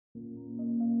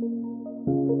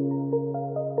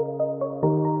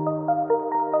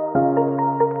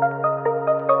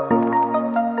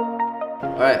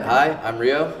Alright, hi, I'm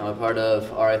Rio. I'm a part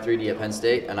of Ri3D at Penn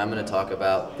State, and I'm going to talk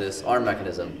about this arm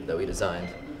mechanism that we designed.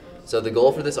 So the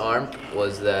goal for this arm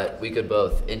was that we could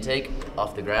both intake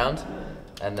off the ground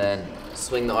and then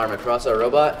swing the arm across our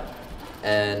robot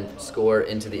and score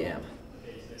into the amp.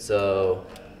 So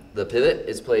the pivot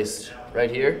is placed right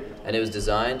here, and it was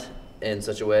designed in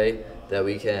such a way that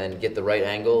we can get the right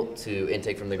angle to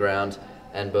intake from the ground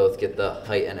and both get the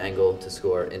height and angle to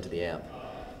score into the amp.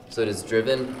 So it is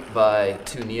driven by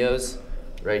two Neos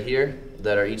right here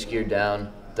that are each geared down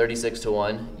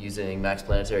 36:1 using max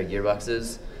planetary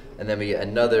gearboxes, and then we get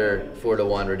another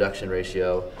 4:1 reduction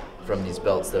ratio from these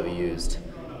belts that we used.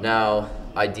 Now,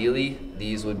 ideally,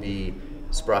 these would be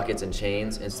sprockets and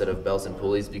chains instead of belts and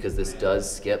pulleys, because this does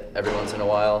skip every once in a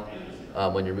while.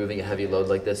 When you're moving a heavy load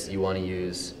like this, you want to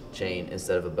use chain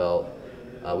instead of a belt.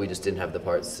 We just didn't have the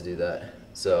parts to do that.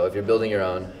 So if you're building your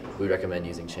own, we recommend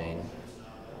using chain.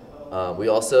 We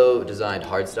also designed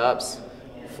hard stops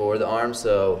for the arm,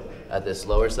 so at this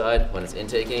lower side, when it's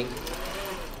intaking,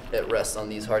 it rests on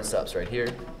these hard stops right here.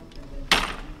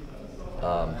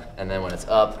 And then when it's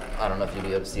up, I don't know if you'll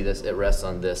be able to see this, it rests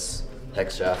on this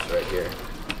hex shaft right here,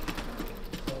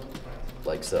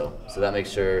 like so. So that makes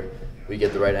sure we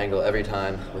get the right angle every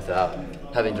time without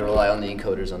having to rely on the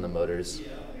encoders on the motors.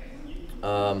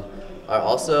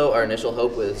 Our initial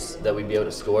hope was that we'd be able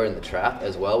to score in the trap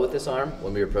as well with this arm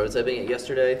when we were prototyping it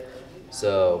yesterday.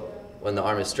 So when the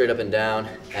arm is straight up and down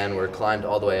and we're climbed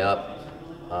all the way up,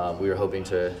 we were hoping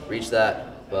to reach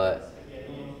that, but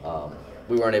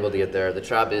we weren't able to get there. The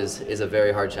trap is a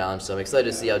very hard challenge, so I'm excited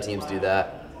to see how teams do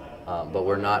that, but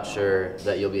we're not sure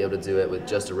that you'll be able to do it with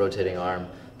just a rotating arm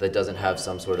that doesn't have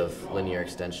some sort of linear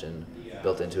extension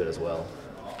built into it as well.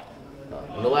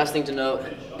 And the last thing to note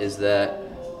is that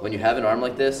when you have an arm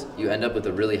like this, you end up with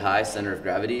a really high center of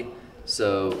gravity,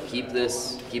 so keep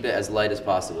it as light as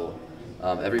possible.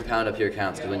 Every pound up here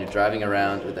counts, because when you're driving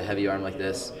around with a heavy arm like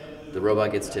this, the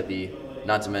robot gets tippy,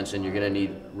 not to mention you're going to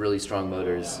need really strong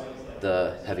motors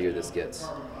the heavier this gets.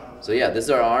 So yeah, this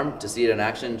is our arm. To see it in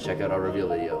action, check out our reveal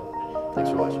video. Thanks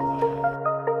for watching.